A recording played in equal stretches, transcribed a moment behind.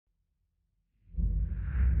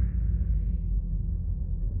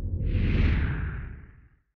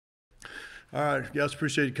All right, guys,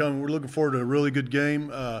 appreciate you coming. We're looking forward to a really good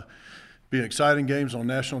game. Be exciting games on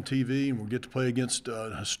national TV, and we'll get to play against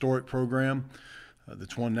a historic program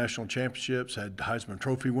that's won national championships, had Heisman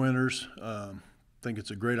Trophy winners. I think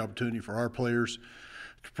it's a great opportunity for our players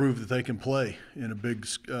to prove that they can play in a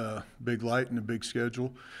big light and a big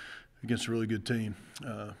schedule against a really good team.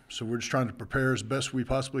 So we're just trying to prepare as best we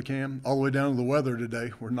possibly can, all the way down to the weather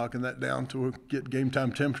today. We're knocking that down to get game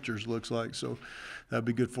time temperatures, looks like. So that'd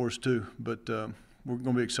be good for us too. But we're going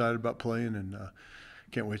to be excited about playing, and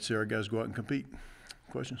can't wait to see our guys go out and compete.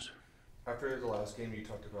 Questions? After the last game, you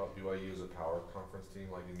talked about BYU as a power conference team.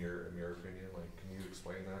 Like in your opinion, like can you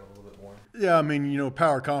explain that a little bit more? Yeah, I mean,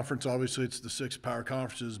 power conference. Obviously, it's the 6 power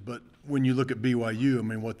conferences. But when you look at BYU, I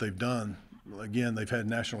mean, what they've done. Again, they've had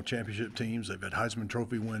national championship teams. They've had Heisman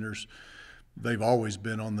Trophy winners. They've always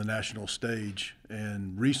been on the national stage.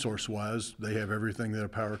 And resource-wise, they have everything that a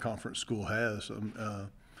power conference school has.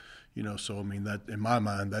 So I mean, that in my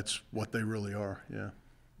mind, that's what they really are. Yeah.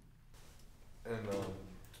 And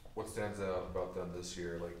what stands out about them this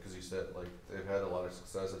year? Like, because you said like they've had a lot of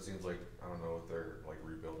success. It seems like I don't know if they're like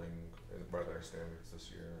rebuilding by their standards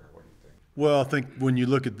this year, or what do you think? Well, I think when you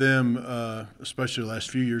look at them, especially the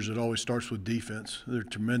last few years, it always starts with defense. They're a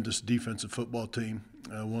tremendous defensive football team,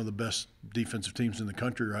 one of the best defensive teams in the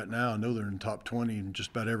country right now. I know they're in the top 20 in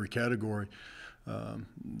just about every category.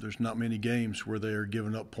 There's not many games where they are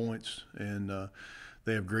giving up points, and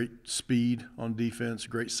they have great speed on defense,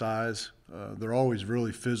 great size. They're always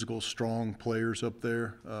really physical, strong players up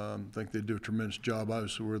there. I think they do a tremendous job,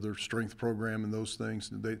 obviously, with their strength program and those things.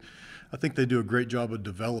 I think they do a great job of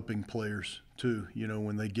developing players, too.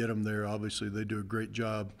 When they get them there, obviously, they do a great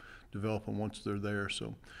job developing once they're there.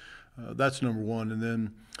 So that's number one. And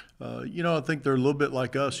then, I think they're a little bit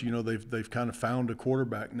like us. They've kind of found a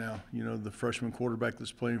quarterback now. The freshman quarterback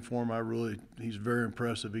that's playing for them, he's very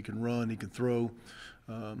impressive. He can run, he can throw.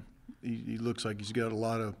 He looks like he's got a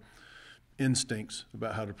lot of instincts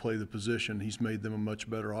about how to play the position. He's made them a much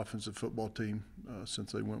better offensive football team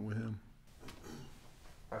since they went with him.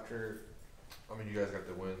 You guys got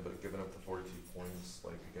the win, but giving up the 42 points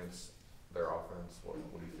like against their offense, what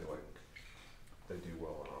do you feel like they do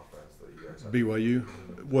well on offense that you guys have?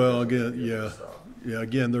 BYU? Well, again, yeah.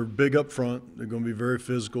 Again, they're big up front. They're going to be very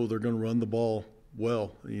physical. They're going to run the ball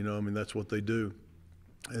well. That's what they do.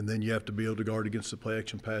 And then you have to be able to guard against the play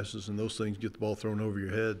action passes and those things, get the ball thrown over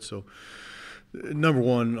your head. So, number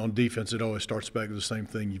one, on defense, it always starts back to the same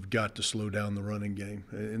thing. You've got to slow down the running game.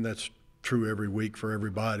 And that's true every week for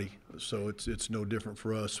everybody. So it's no different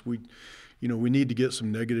for us. We need to get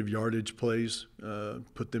some negative yardage plays,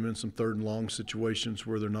 put them in some third and long situations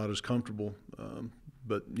where they're not as comfortable.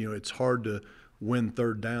 But it's hard to win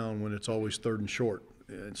third down when it's always third and short.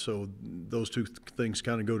 And so those two things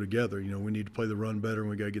kind of go together. We need to play the run better, and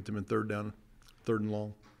we got to get them in third and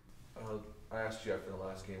long. I asked you after the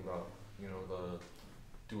last game about the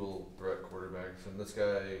dual threat quarterbacks, and this guy,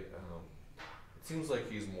 it seems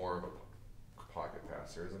like he's more of a pocket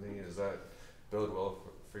passer, isn't he? Does that bode well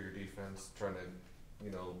for your defense, trying to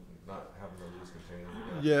not having to lose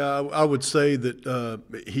containment? Yeah, I would say that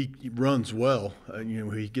he runs well.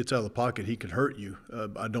 He gets out of the pocket, he can hurt you.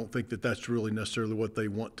 I don't think that that's really necessarily what they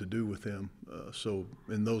want to do with him. So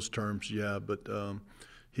in those terms, yeah, but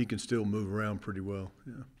he can still move around pretty well.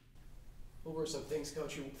 Yeah. What were some things,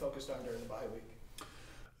 Coach, you focused on during the bye week?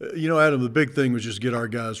 Adam, the big thing was just get our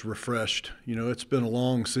guys refreshed. It's been a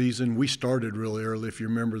long season. We started really early, if you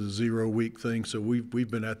remember the 0-week thing. So we've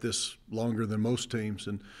been at this longer than most teams.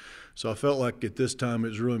 And so I felt like at this time it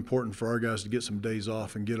was really important for our guys to get some days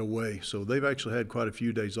off and get away. So they've actually had quite a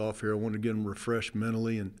few days off here. I wanted to get them refreshed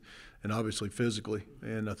mentally and obviously physically.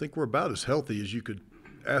 And I think we're about as healthy as you could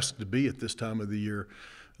ask to be at this time of the year.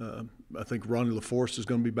 I think Ronnie LaForce is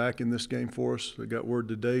going to be back in this game for us. I got word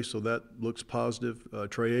today, so that looks positive.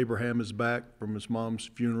 Trey Abraham is back from his mom's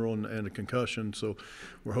funeral and a concussion, so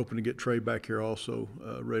we're hoping to get Trey back here also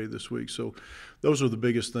ready this week. So those are the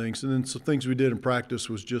biggest things. And then some things we did in practice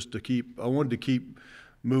was just I wanted to keep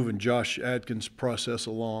moving Josh Adkins' process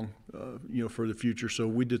along, for the future. So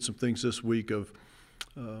we did some things this week of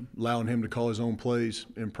allowing him to call his own plays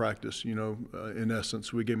in practice. In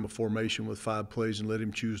essence, we gave him a formation with 5 plays and let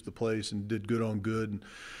him choose the plays, and did good on good.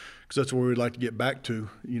 Because that's where we'd like to get back to,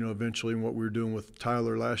 eventually, and what we were doing with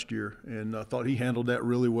Tyler last year. And I thought he handled that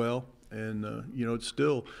really well. And, it's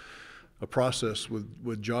still a process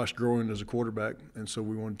with Josh growing as a quarterback. And so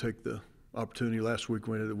we want to take the opportunity last week,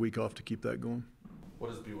 we had a week off, to keep that going. What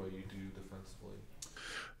does BYU do defensively?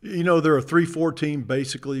 They're a 3-4 team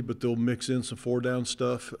basically, but they'll mix in some 4-down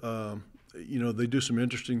stuff. They do some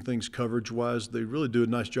interesting things coverage-wise. They really do a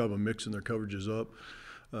nice job of mixing their coverages up.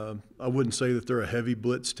 I wouldn't say that they're a heavy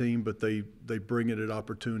blitz team, but they bring it at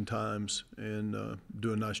opportune times and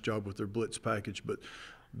do a nice job with their blitz package. But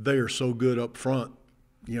they are so good up front,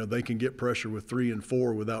 they can get pressure with 3 and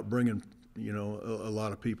 4 without bringing, a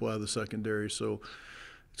lot of people out of the secondary. So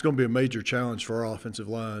it's going to be a major challenge for our offensive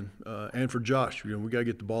line and for Josh. We got to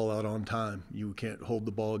get the ball out on time. You can't hold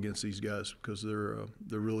the ball against these guys because they're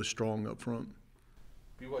really strong up front.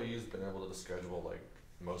 BYU's been able to schedule like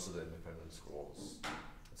most of the independent schools.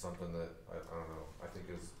 It's something that I don't know. I think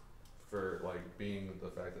is for like being the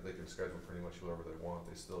fact that they can schedule pretty much whoever they want.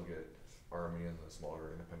 They still get Army and the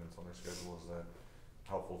smaller independents on their schedule. Is that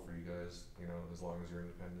helpful for you guys? As long as you're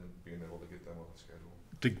independent, being able to get them on the schedule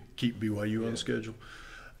To keep BYU on the schedule.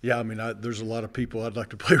 Yeah, I mean, there's a lot of people I'd like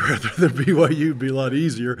to play rather than BYU. It'd be a lot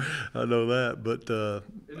easier. I know that, but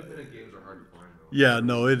independent games are hard to find though. yeah,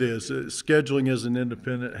 no, it is. Scheduling as an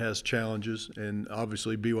independent has challenges, and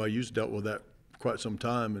obviously BYU's dealt with that quite some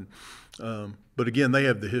time. And but again, they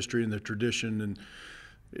have the history and the tradition, and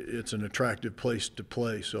it's an attractive place to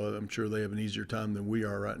play. So I'm sure they have an easier time than we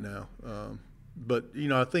are right now. But,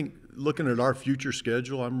 I think looking at our future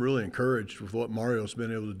schedule, I'm really encouraged with what Mario's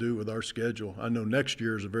been able to do with our schedule. I know next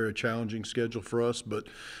year is a very challenging schedule for us, but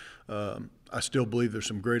I still believe there's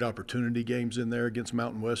some great opportunity games in there against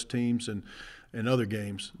Mountain West teams and other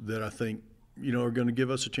games that I think, are going to give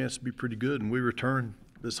us a chance to be pretty good. And we return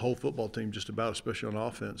this whole football team just about, especially on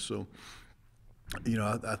offense. So,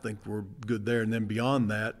 I think we're good there. And then beyond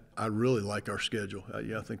that, I really like our schedule.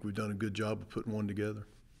 I think we've done a good job of putting one together.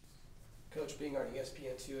 Coach, being on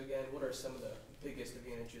ESPN2 again, what are some of the biggest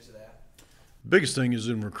advantages of that? Biggest thing is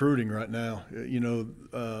in recruiting right now.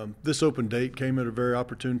 This open date came at a very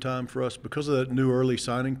opportune time for us because of that new early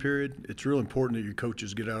signing period. It's real important that your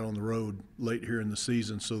coaches get out on the road late here in the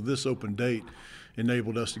season. So this open date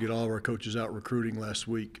enabled us to get all of our coaches out recruiting last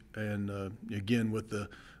week. And again, with the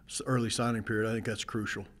early signing period, I think that's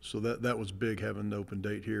crucial. So that was big, having the open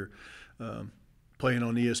date here. Playing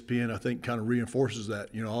on ESPN, I think, kind of reinforces that.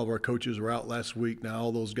 All of our coaches were out last week. Now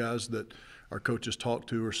all those guys that our coaches talk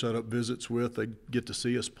to or set up visits with, they get to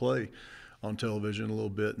see us play on television a little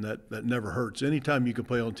bit, and that never hurts. Anytime you can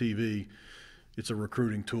play on TV, it's a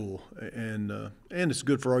recruiting tool, and it's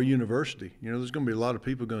good for our university. There's going to be a lot of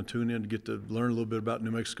people going to tune in to get to learn a little bit about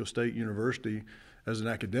New Mexico State University as an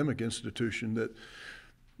academic institution that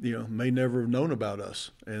may never have known about us.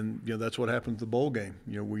 And, that's what happened at the bowl game.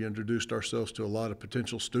 We introduced ourselves to a lot of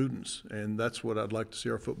potential students, and that's what I'd like to see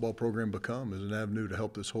our football program become, is an avenue to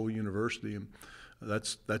help this whole university. And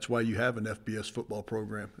that's why you have an FBS football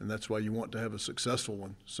program, and that's why you want to have a successful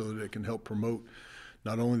one, so that it can help promote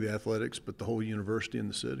not only the athletics but the whole university and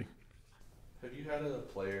the city. Have you had a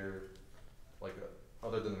player,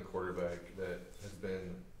 other than the quarterback, that has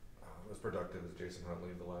been as productive as Jason Huntley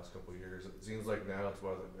the last couple of years? It seems like now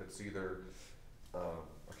it's either a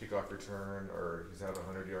kickoff return or he's having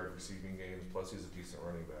 100-yard receiving games, plus he's a decent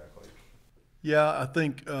running back. Yeah, I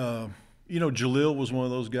think Jaleel was one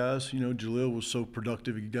of those guys. Jaleel was so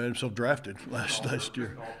productive he got himself drafted last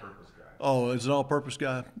year. All-purpose guy. Oh, it's an all-purpose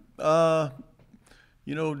guy.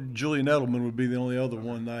 Julian Edelman would be the only other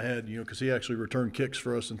one I had, because he actually returned kicks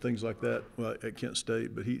for us and things like that at Kent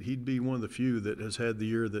State. But he'd be one of the few that has had the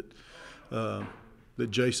year that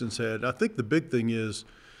Jason's had. I think the big thing is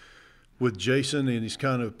with Jason, and he's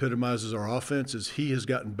kind of epitomizes our offense, is he has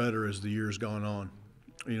gotten better as the year's gone on.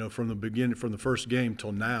 From the beginning, from the first game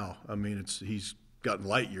till now, I mean, he's gotten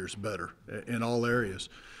light years better in all areas.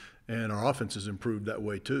 And our offense has improved that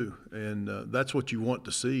way too. And that's what you want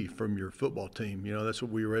to see from your football team. That's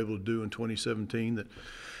what we were able to do in 2017 that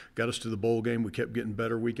got us to the bowl game. We kept getting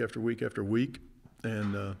better week after week after week.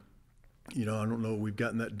 And, I don't know if we've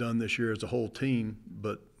gotten that done this year as a whole team,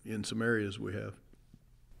 but in some areas we have.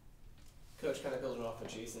 Coach, kind of building off what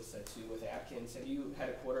Jason said too with Atkins, have you had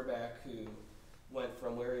a quarterback who went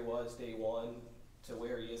from where he was day one to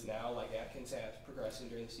where he is now, like Atkins has, progressing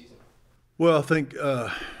during the season? Well, I think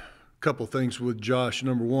couple of things with Josh.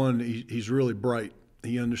 Number one, he's really bright.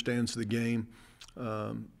 He understands the game.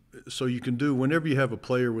 So you can do, whenever you have a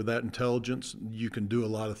player with that intelligence, you can do a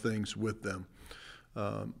lot of things with them.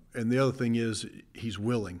 And the other thing is he's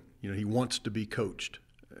willing. He wants to be coached.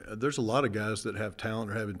 There's a lot of guys that have talent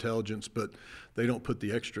or have intelligence, but they don't put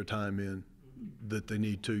the extra time in that they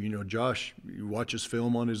need to. Josh, you watch his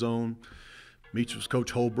film on his own, meets with Coach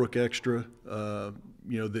Holbrook extra,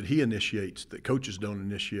 that he initiates, that coaches don't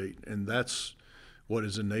initiate. And that's what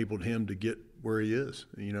has enabled him to get where he is,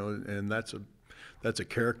 and that's a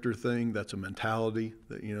character thing. That's a mentality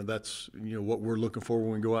that, that's, what we're looking for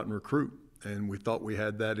when we go out and recruit. And we thought we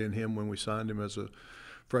had that in him when we signed him as a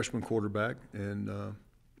freshman quarterback. And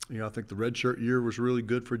I think the redshirt year was really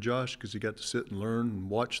good for Josh because he got to sit and learn and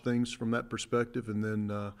watch things from that perspective. And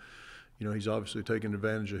then, he's obviously taken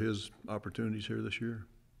advantage of his opportunities here this year.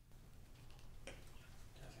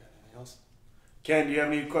 Anything else? Ken, do you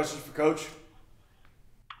have any questions for Coach?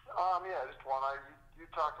 Yeah, just one. You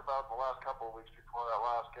talked about the last couple of weeks before that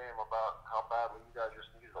last game about how badly you guys just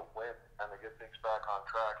needed a win and to get things back on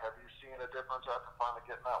track. Have you seen a difference after finally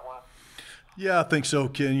getting that win? Yeah, I think so,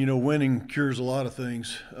 Ken. Winning cures a lot of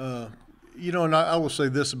things. And I will say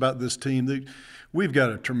this about this team. We've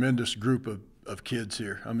got a tremendous group of kids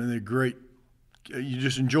here. I mean, they're great. You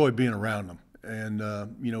just enjoy being around them. And,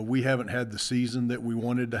 we haven't had the season that we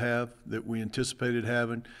wanted to have, that we anticipated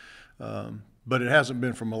having. But it hasn't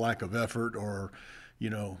been from a lack of effort or,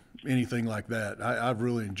 anything like that. I've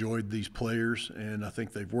really enjoyed these players, and I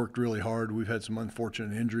think they've worked really hard. We've had some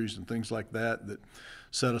unfortunate injuries and things like that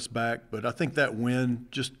set us back. But I think that win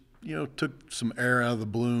just, took some air out of the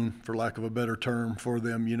balloon, for lack of a better term, for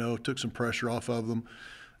them. Took some pressure off of them.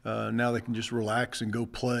 Now they can just relax and go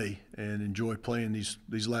play and enjoy playing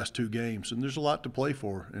these last two games. And there's a lot to play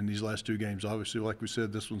for in these last two games. Obviously, like we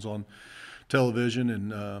said, this one's on television,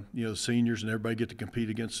 and the seniors and everybody get to compete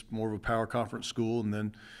against more of a power conference school. And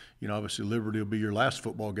then, obviously Liberty will be your last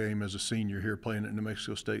football game as a senior here playing at New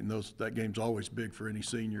Mexico State, and that game's always big for any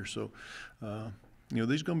senior. So,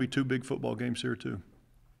 these are going to be two big football games here too.